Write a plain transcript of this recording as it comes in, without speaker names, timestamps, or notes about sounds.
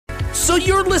So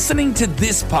you're listening to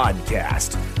this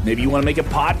podcast. Maybe you want to make a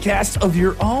podcast of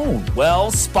your own.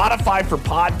 Well, Spotify for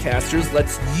Podcasters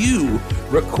lets you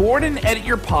record and edit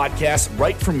your podcast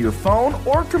right from your phone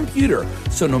or computer.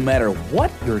 So no matter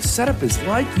what your setup is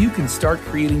like, you can start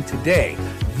creating today.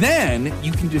 Then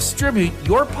you can distribute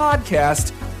your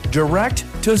podcast direct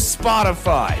to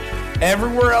Spotify.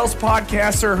 Everywhere else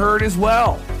podcasts are heard as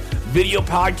well. Video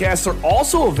podcasts are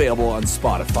also available on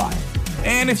Spotify.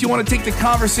 And if you want to take the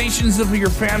conversations of your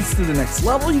fans to the next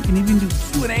level, you can even do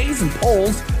Q&As and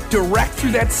polls direct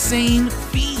through that same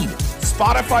feed.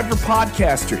 Spotify for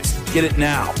Podcasters. Get it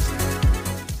now.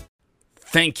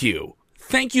 Thank you.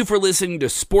 Thank you for listening to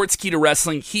Sportskeeda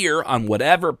Wrestling here on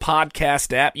whatever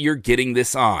podcast app you're getting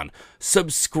this on.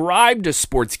 Subscribe to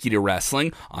Sportskeeda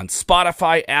Wrestling on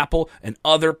Spotify, Apple, and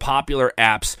other popular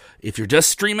apps. If you're just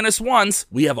streaming us once,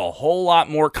 we have a whole lot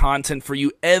more content for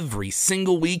you every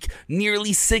single week,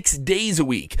 nearly 6 days a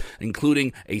week,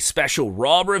 including a special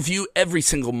Raw review every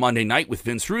single Monday night with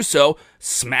Vince Russo,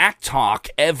 Smack Talk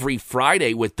every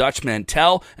Friday with Dutch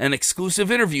Mantell, and exclusive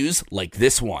interviews like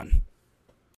this one.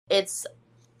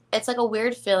 It's like a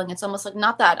weird feeling. It's almost like,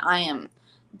 not that I am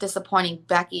disappointing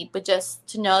Becky, but just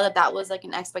to know that that was like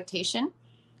an expectation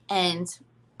and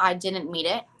I didn't meet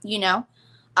it, you know?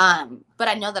 But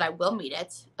I know that I will meet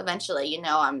it eventually, you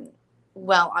know, I'm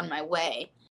well on my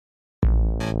way.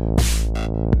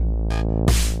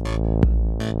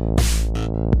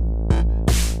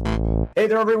 Hey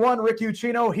there, everyone. Rick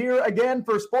Ucchino here again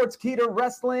for Sportskeeda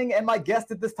Wrestling, and my guest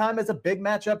at this time is a big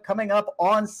matchup coming up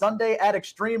on Sunday at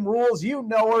Extreme Rules. You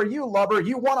know her, you love her,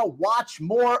 you want to watch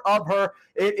more of her.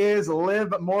 It is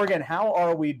Liv Morgan. How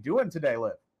are we doing today,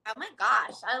 Liv? Oh my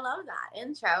gosh, I love that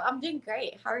intro. I'm doing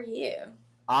great. How are you?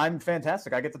 I'm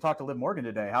fantastic. I get to talk to Liv Morgan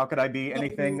today. How could I be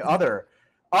anything other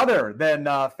than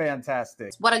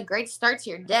fantastic? What a great start to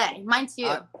your day. Mine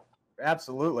too.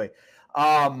 Absolutely.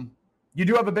 You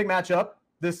do have a big matchup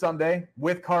this Sunday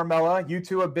with Carmella. You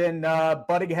two have been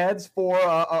butting heads for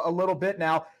a little bit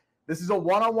now. This is a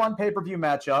one-on-one pay-per-view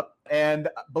matchup, and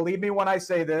believe me when I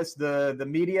say this, the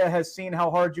media has seen how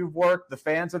hard you've worked. The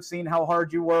fans have seen how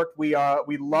hard you worked. We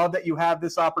love that you have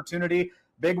this opportunity.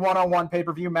 Big one-on-one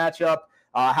pay-per-view matchup.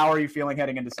 How are you feeling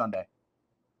heading into Sunday?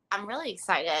 I'm really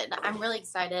excited.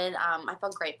 I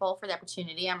feel grateful for the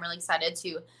opportunity. I'm really excited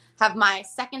to have my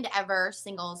second ever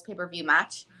singles pay-per-view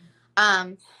match.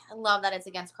 I love that it's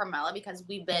against Carmella because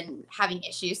we've been having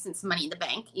issues since Money in the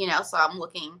Bank, you know, so I'm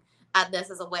looking at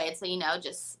this as a way to, you know,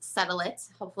 just settle it.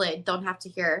 Hopefully I don't have to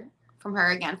hear from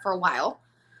her again for a while.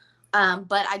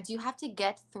 But I do have to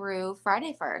get through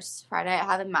Friday first. Friday I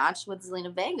have a match with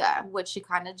Zelina Vega, which she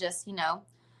kind of just, you know,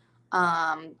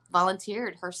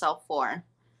 volunteered herself for.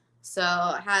 So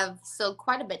I have still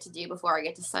quite a bit to do before I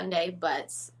get to Sunday,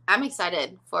 but I'm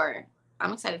excited for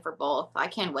both. I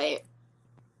can't wait.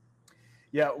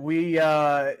 Yeah, we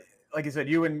like I said,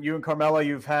 you and Carmella,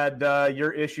 you've had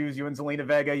your issues. You and Zelina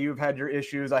Vega, you've had your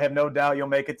issues. I have no doubt you'll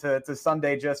make it to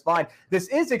Sunday just fine. This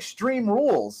is Extreme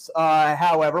Rules,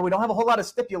 however. We don't have a whole lot of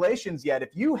stipulations yet.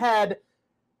 If you had,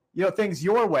 you know, things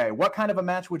your way, what kind of a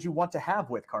match would you want to have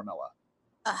with Carmella?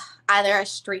 Either a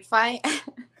street fight,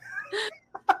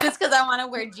 just because I want to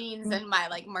wear jeans and my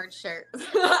like merch shirt.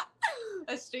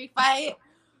 A street fight.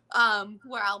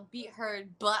 Where I'll beat her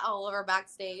butt all over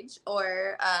backstage,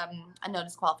 or a no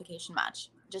disqualification match.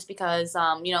 Just because,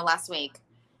 you know, last week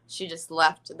she just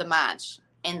left the match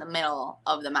in the middle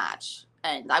of the match,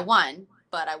 and I won,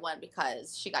 but I won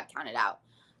because she got counted out.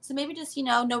 So maybe just, you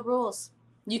know, no rules.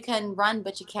 You can run,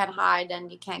 but you can't hide, and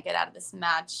you can't get out of this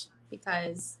match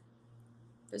because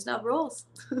there's no rules.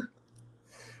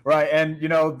 Right, and you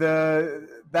know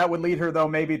that would lead her though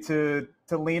maybe to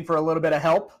lean for a little bit of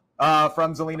help.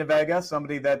 From Zelina Vega,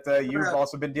 somebody that you've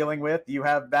also been dealing with. You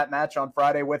have that match on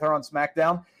Friday with her on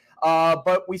SmackDown.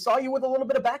 But we saw you with a little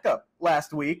bit of backup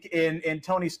last week in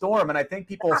Toni Storm, and I think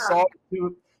people saw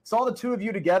the two of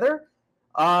you together.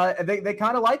 They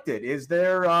kind of liked it. Is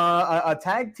there a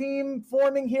tag team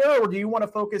forming here, or do you want to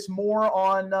focus more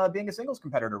on being a singles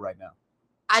competitor right now?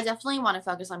 I definitely want to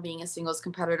focus on being a singles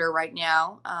competitor right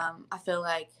now. I feel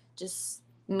like just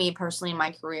me personally in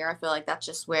my career, I feel like that's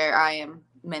just where I am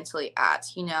mentally at.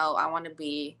 You know, I want to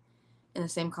be in the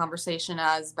same conversation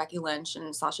as Becky Lynch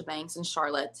and Sasha Banks and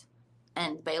Charlotte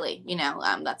and Bayley. You know,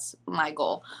 that's my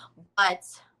goal. But,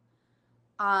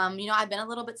 you know, I've been a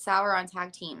little bit sour on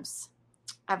tag teams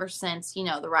ever since, you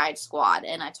know, the Riot Squad.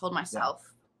 And I told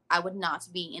myself I would not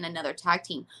be in another tag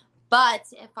team. But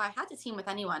if I had to team with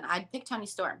anyone, I'd pick Toni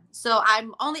Storm. So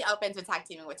I'm only open to tag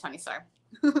teaming with Toni Storm.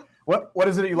 What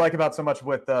is it that you like about so much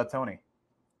with Toni?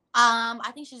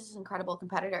 I think she's just an incredible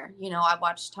competitor. You know, I've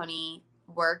watched Toni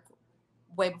work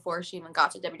way before she even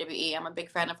got to WWE. I'm a big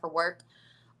fan of her work.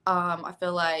 I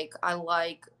feel like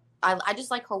I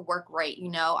just like her work rate, you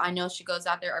know. I know she goes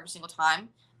out there every single time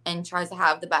and tries to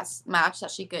have the best match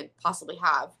that she could possibly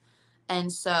have.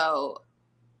 And so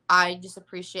I just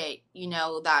appreciate, you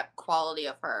know, that quality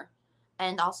of her.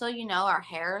 And also, you know, our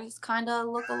hairs kind of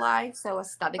look alike, so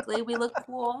aesthetically we look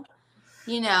cool.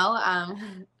 You know,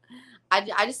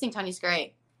 I just think Tony's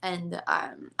great, and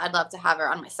I'd love to have her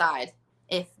on my side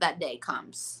if that day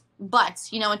comes. But,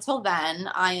 you know, until then,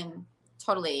 I am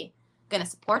totally going to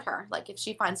support her. Like, if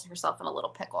she finds herself in a little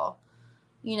pickle,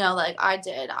 you know, like I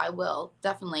did, I will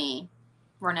definitely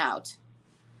run out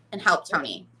and help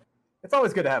Tony. It's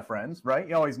always good to have friends, right?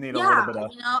 You always need a little bit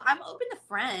of... you know, I'm open to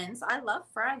friends. I love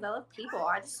friends. I love people.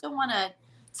 I just don't want to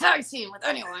tag team with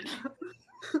anyone.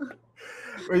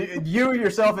 You,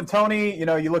 yourself, and Tony, you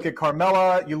know, you look at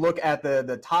Carmella, you look at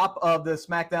the top of the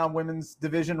SmackDown women's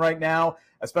division right now,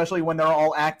 especially when they're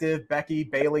all active, Becky,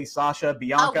 Bayley, Sasha,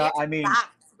 Bianca.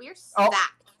 We're stacked.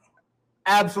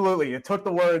 Absolutely. It took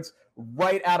the words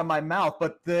right out of my mouth,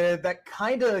 but that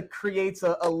kind of creates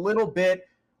a little bit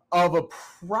of a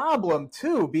problem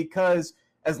too, because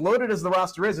as loaded as the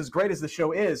roster is, as great as the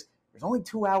show is, there's only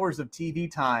 2 hours of TV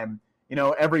time, you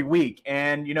know, every week.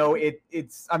 And, you know,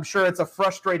 it's I'm sure it's a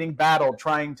frustrating battle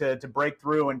trying to break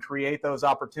through and create those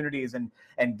opportunities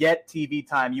and get TV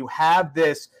time. You have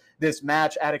this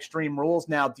match at Extreme Rules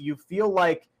now. Do you feel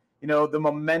like, you know, the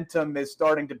momentum is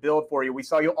starting to build for you? We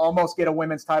saw you almost get a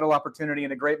women's title opportunity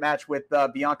in a great match with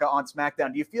Bianca on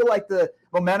SmackDown. Do you feel like the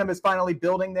momentum is finally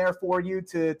building there for you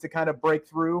to kind of break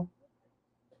through?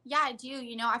 Yeah, I do.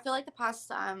 You know, I feel like the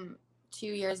past 2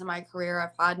 years of my career,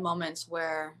 I've had moments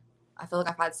where I feel like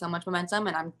I've had so much momentum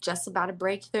and I'm just about to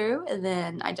break through, and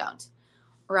then I don't.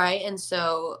 Right? And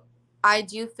so I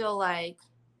do feel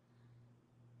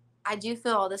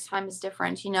all this time is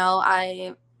different. You know,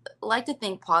 I like to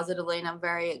think positively, and I'm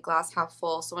very glass half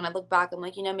full. So when I look back, I'm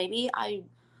like, you know, maybe I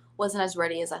wasn't as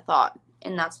ready as I thought,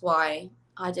 and that's why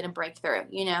I didn't break through,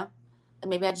 you know. And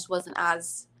maybe I just wasn't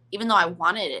as, even though I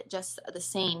wanted it just the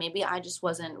same, maybe I just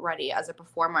wasn't ready as a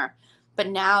performer. But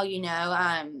now, you know,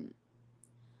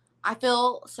 I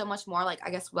feel so much more like, I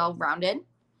guess, well-rounded.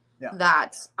 Yeah.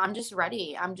 That I'm just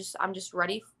ready. I'm just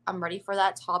ready. I'm ready for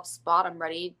that top spot. I'm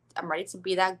ready to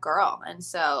be that girl. And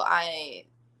so I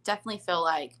definitely feel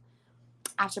like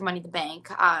after Money in the Bank,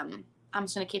 I'm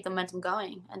just going to keep the momentum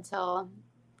going until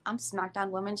I'm SmackDown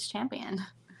Women's Champion. I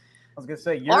was going to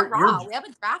say, or Raw. We have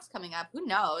a draft coming up. Who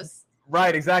knows?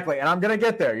 Right, exactly. And I'm going to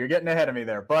get there. You're getting ahead of me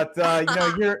there. But, you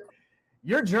know,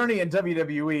 your journey in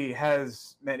WWE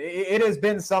has, man, it has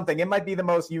been something. It might be the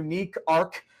most unique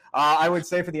arc, I would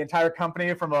say, for the entire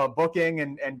company from a booking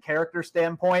and character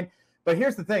standpoint. But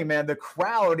here's the thing, man. The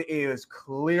crowd is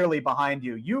clearly behind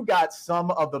you. You got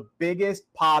some of the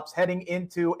biggest pops heading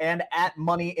into and at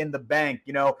Money in the Bank,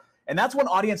 you know, and that's when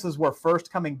audiences were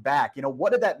first coming back. You know,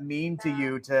 what did that mean to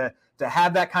you to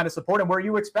have that kind of support, and were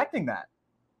you expecting that?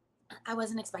 I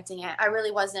wasn't expecting it. I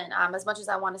really wasn't. As much as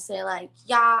I want to say, like,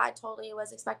 yeah, I totally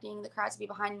was expecting the crowd to be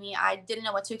behind me, I didn't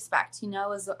know what to expect. You know, it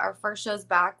was our first shows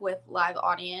back with live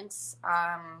audience.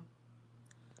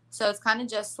 So it's kind of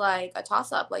just like a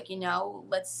toss-up. Like, you know,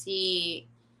 let's see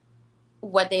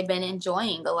what they've been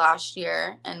enjoying the last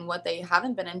year and what they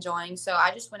haven't been enjoying. So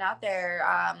I just went out there,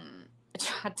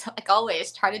 tried to, like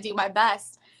always, try to do my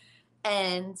best.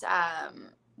 And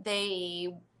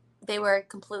they were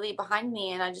completely behind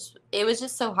me, and it was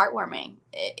just so heartwarming.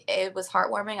 It was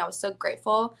heartwarming. I was so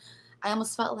grateful. I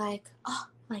almost felt like, oh,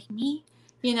 like me,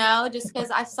 you know, just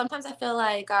because sometimes I feel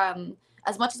like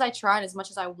as much as I try and as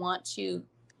much as I want to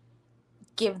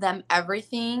give them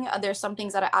everything, there's some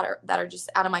things that are just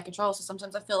out of my control. So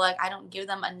sometimes I feel like I don't give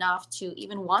them enough to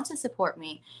even want to support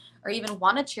me or even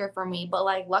want to cheer for me. But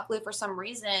like, luckily for some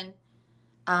reason,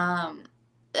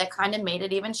 that kind of made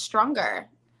it even stronger.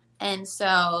 And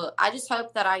so I just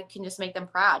hope that I can just make them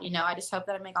proud. You know, I just hope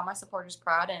that I make all my supporters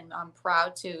proud, and I'm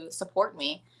proud to support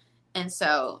me. And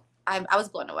so I was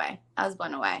blown away. I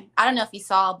don't know if you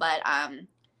saw, but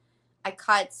I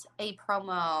cut a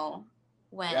promo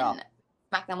when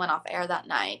SmackDown went off air that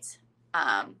night,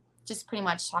 just pretty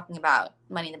much talking about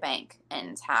Money in the Bank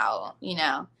and how, you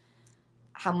know,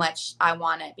 how much I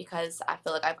want it because I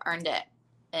feel like I've earned it.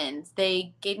 And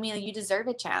they gave me a "You Deserve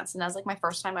It" chance, and that was like my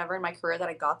first time ever in my career that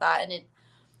I got that.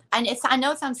 And it's I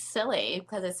know it sounds silly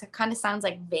because it kind of sounds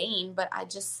like vain, but I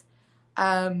just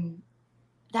that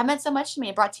meant so much to me.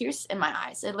 It brought tears in my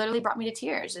eyes. It literally brought me to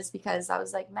tears, just because I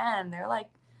was like, man,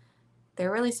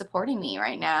 they're really supporting me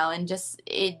right now, and just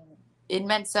it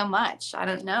meant so much. I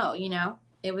don't know, you know,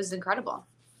 it was incredible.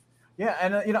 Yeah,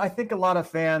 and I think a lot of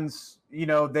fans,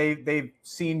 they've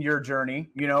seen your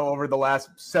journey, over the last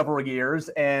several years,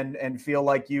 and feel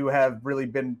like you have really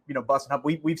been, busting up.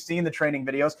 We've seen the training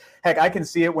videos. Heck, I can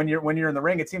see it when you're in the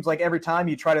ring. It seems like every time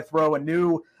you try to throw a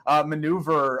new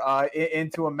maneuver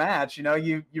into a match,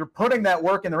 you're putting that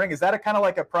work in the ring. Is that a kind of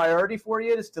like a priority for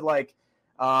you, is to like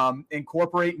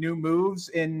incorporate new moves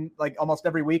in like almost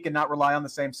every week and not rely on the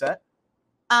same set?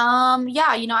 Yeah,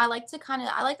 I like to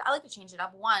I like to change it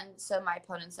up, one, so my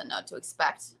opponents don't know what to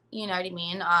expect. You know what I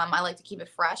mean? I like to keep it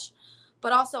fresh.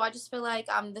 But also I just feel like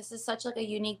this is such like a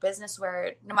unique business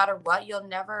where no matter what, you'll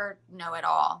never know it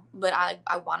all. But I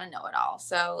want to know it all.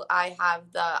 So I have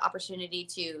the opportunity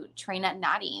to train at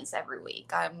Natty's every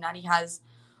week. Natty has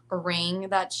a ring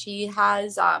that she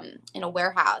has in a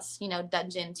warehouse,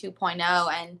 Dungeon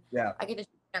 2.0, and Yeah. I get to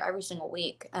train there every single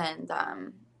week. And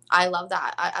I love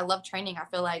that. I love training. I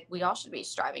feel like we all should be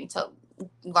striving to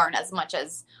learn as much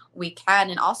as we can.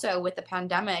 And also with the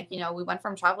pandemic, we went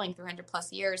from traveling 300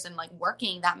 plus years and like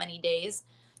working that many days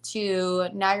to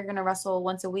now you're going to wrestle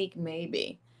once a week,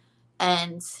 maybe.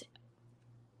 And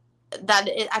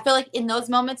I feel like in those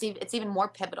moments, it's even more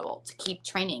pivotal to keep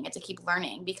training and to keep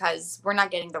learning, because we're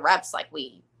not getting the reps like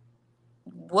we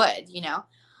would,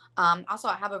 Also,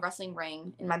 I have a wrestling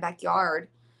ring in my backyard.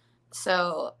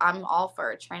 So I'm all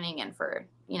for training and for,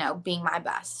 being my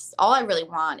best. All I really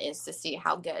want is to see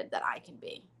how good that I can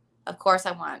be. Of course,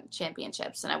 I want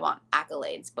championships and I want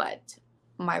accolades, but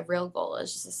my real goal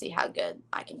is just to see how good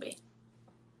I can be.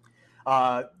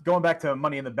 Going back to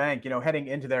Money in the Bank, heading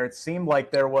into there, it seemed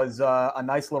like there was a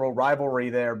nice little rivalry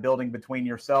there building between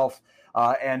yourself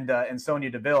and Sonya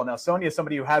Deville. Now, Sonya is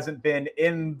somebody who hasn't been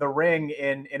in the ring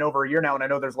in over a year now, and I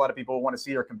know there's a lot of people who want to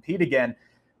see her compete again.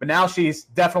 But now she's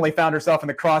definitely found herself in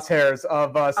the crosshairs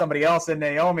of somebody else in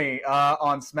Naomi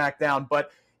on SmackDown.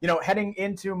 But, heading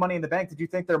into Money in the Bank, did you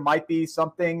think there might be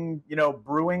something,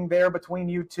 brewing there between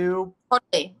you two?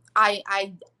 Totally.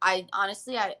 I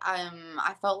honestly,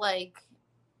 I felt like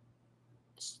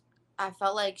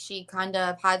she kind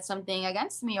of had something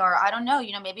against me, or I don't know,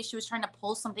 maybe she was trying to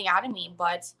pull something out of me,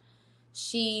 but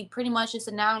she pretty much just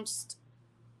announced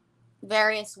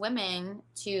various women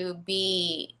to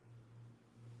be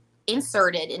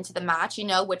inserted into the match,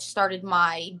 which started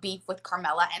my beef with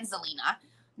Carmella and Zelina.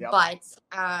 Yep. But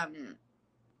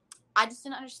I just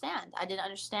didn't understand.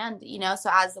 So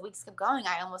as the weeks kept going,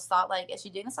 I almost thought, like, is she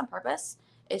doing this on purpose?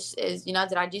 Did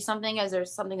I do something? Is there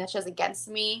something that she has against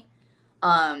me?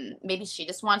 Maybe she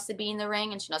just wants to be in the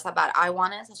ring and she knows how bad I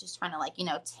want it, so she's trying to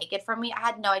take it from me. I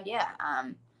had no idea.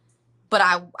 But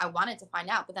I wanted to find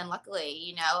out. But then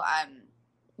luckily,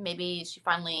 maybe she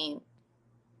finally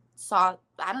saw,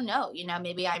 I don't know,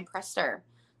 maybe I impressed her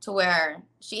to where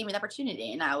she gave me the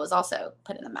opportunity and I was also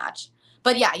put in the match.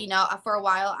 But yeah, for a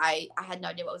while I had no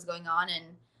idea what was going on,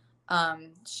 and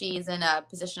she's in a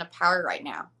position of power right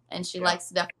now, and she likes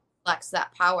to definitely flex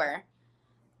that power,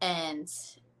 and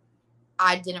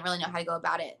I didn't really know how to go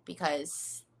about it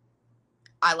because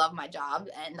I love my job,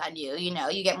 and I knew,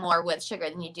 you get more with sugar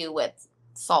than you do with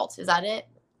salt. Is that it?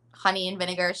 Honey and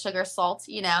vinegar, sugar, salt,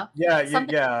 Yeah, like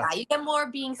that. You get more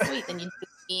being sweet than you do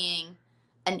being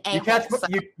an a-hole.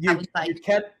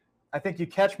 I think you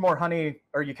catch more honey,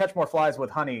 or you catch more flies with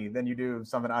honey than you do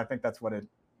something. I think that's what it.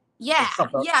 Yeah,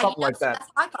 something like that.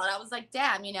 That's how I thought. I was like,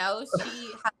 damn, she has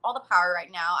all the power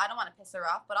right now. I don't want to piss her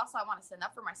off, but also I want to stand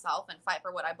up for myself and fight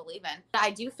for what I believe in.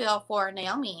 I do feel for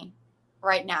Naomi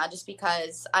right now, just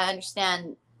because I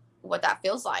understand what that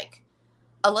feels like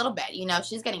a little bit.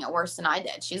 She's getting it worse than I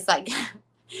did. She's like,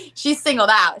 she's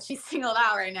singled out. She's singled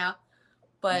out right now.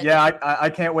 But yeah, I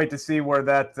can't wait to see where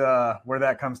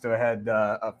that comes to a head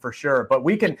for sure. But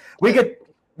we could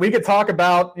talk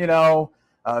about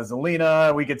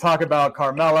Zelina. We could talk about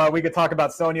Carmella. We could talk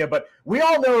about Sonya. But we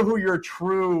all know who your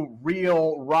true,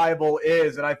 real rival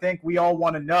is, and I think we all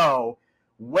want to know,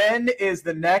 when is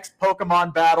the next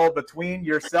Pokemon battle between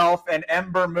yourself and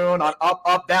Ember Moon on Up,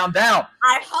 Up, Down, Down?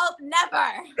 I hope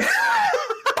never.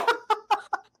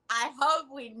 I hope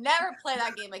we never play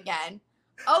that game again.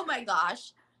 Oh my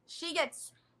gosh. She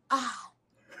gets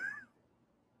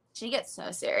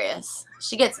so serious.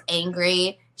 She gets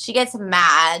angry. She gets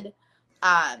mad.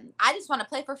 I just want to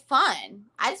play for fun.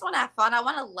 I just want to have fun. I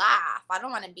want to laugh. I don't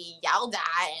want to be yelled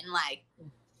at and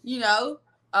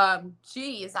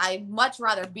geez, I'd much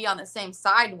rather be on the same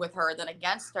side with her than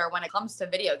against her when it comes to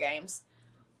video games.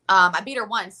 I beat her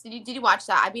once. Did you watch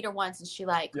that? I beat her once and she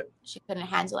couldn't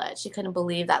handle it. She couldn't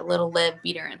believe that little Liv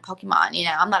beat her in Pokemon.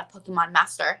 I'm not a Pokemon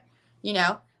master,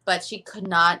 but she could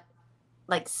not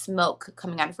smoke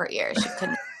coming out of her ears. She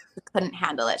couldn't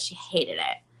handle it. She hated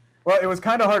it. Well, it was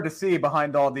kind of hard to see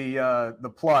behind all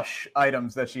the plush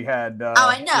items that she had.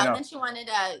 I know. And then she wanted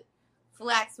to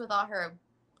flex with all her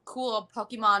cool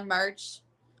Pokemon merch.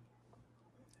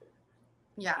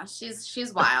 Yeah,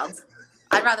 she's wild.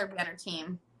 I'd rather be on her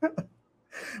team.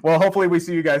 Well, hopefully we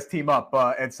see you guys team up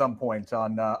at some point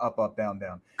on Up, Up, Down,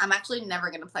 Down. I'm actually never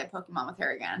going to play Pokemon with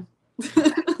her again.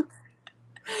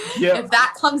 Yeah. If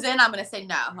that comes in, I'm going to say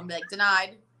no. I'm going to be like,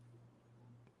 denied.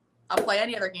 I'll play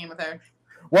any other game with her.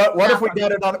 What if we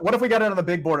got it on the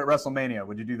big board at WrestleMania?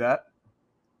 Would you do that?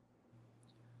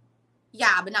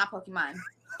 Yeah, but not Pokemon.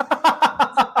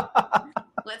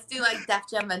 Let's do like Def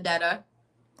Jam Vendetta.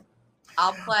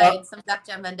 I'll play some Def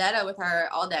Jam Vendetta with her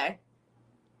all day.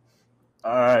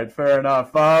 All right, fair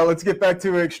enough. Let's get back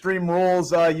to Extreme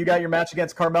Rules. You got your match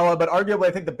against Carmella, but arguably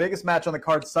I think the biggest match on the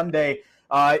card Sunday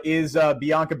is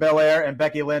Bianca Belair and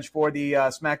Becky Lynch for the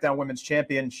SmackDown Women's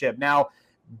Championship. Now,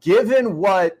 given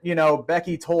what,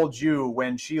 Becky told you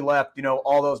when she left,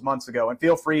 all those months ago, and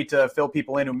feel free to fill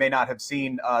people in who may not have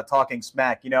seen Talking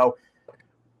Smack,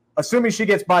 assuming she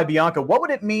gets by Bianca, what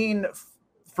would it mean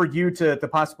for you to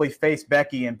possibly face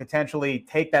Becky and potentially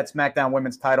take that SmackDown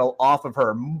Women's title off of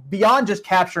her beyond just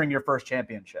capturing your first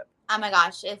championship? Oh my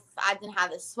gosh, if I didn't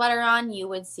have this sweater on, you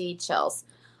would see chills.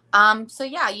 So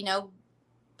yeah,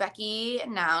 Becky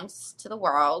announced to the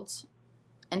world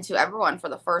and to everyone for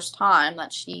the first time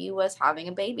that she was having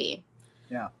a baby.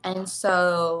 Yeah. And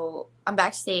so I'm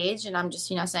backstage and I'm just,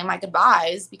 saying my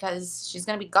goodbyes because she's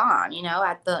going to be gone,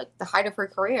 at the height of her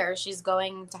career, she's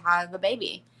going to have a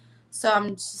baby. So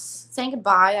I'm just saying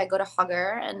goodbye. I go to hug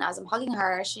her, and as I'm hugging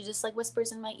her, she just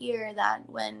whispers in my ear that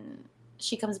when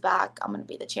she comes back, I'm going to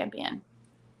be the champion.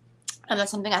 And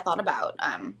that's something I thought about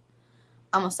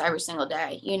almost every single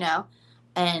day,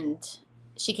 and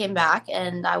she came back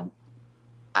and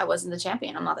I wasn't the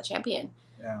champion. I'm not the champion.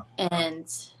 Yeah. And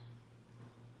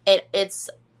it's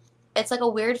like a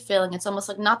weird feeling. It's almost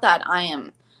like, not that I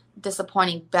am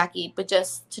disappointing Becky, but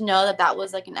just to know that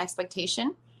was like an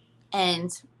expectation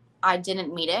and I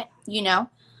didn't meet it,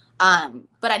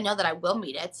 but I know that I will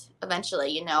meet it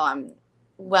eventually. I'm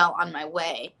well on my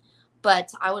way,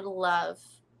 but I would love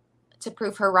to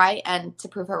prove her right and to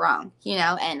prove her wrong,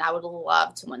 and I would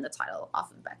love to win the title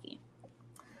off of Becky.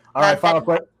 All right, final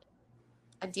question.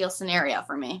 Ideal scenario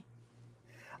for me.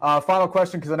 Final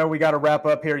question, because I know we got to wrap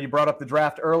up here. You brought up the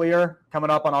draft earlier, coming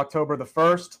up on October the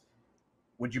 1st.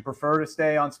 Would you prefer to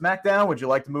stay on SmackDown? Would you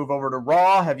like to move over to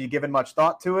Raw? Have you given much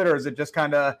thought to it, or is it just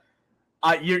kind of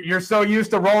you're so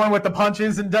used to rolling with the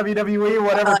punches in WWE,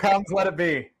 whatever comes, let it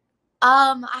be?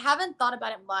 I haven't thought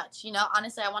about it much.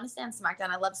 Honestly, I want to stay on SmackDown.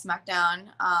 I love SmackDown.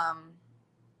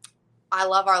 I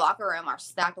love our locker room, our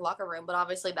stacked locker room, but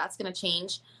obviously that's going to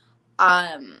change.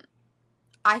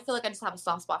 I feel like I just have a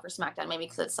soft spot for SmackDown, maybe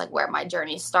because it's where my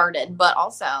journey started. But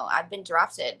also, I've been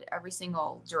drafted every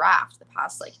single draft the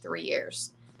past 3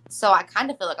 years. So I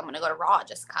kind of feel like I'm going to go to Raw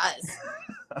just because.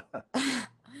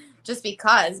 Just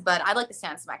because. But I'd like to stay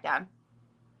on SmackDown.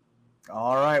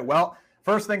 All right. Well,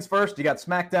 first things first, you got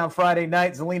SmackDown Friday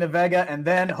night, Zelina Vega, and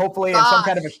then hopefully some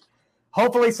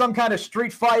kind of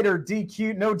Street Fighter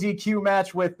no DQ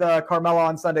match with Carmella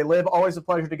on Sunday. Liv, always a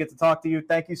pleasure to get to talk to you.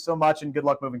 Thank you so much, and good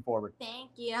luck moving forward.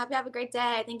 Thank you. I hope you have a great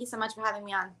day. Thank you so much for having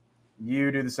me on.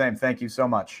 You do the same. Thank you so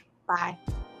much. Bye.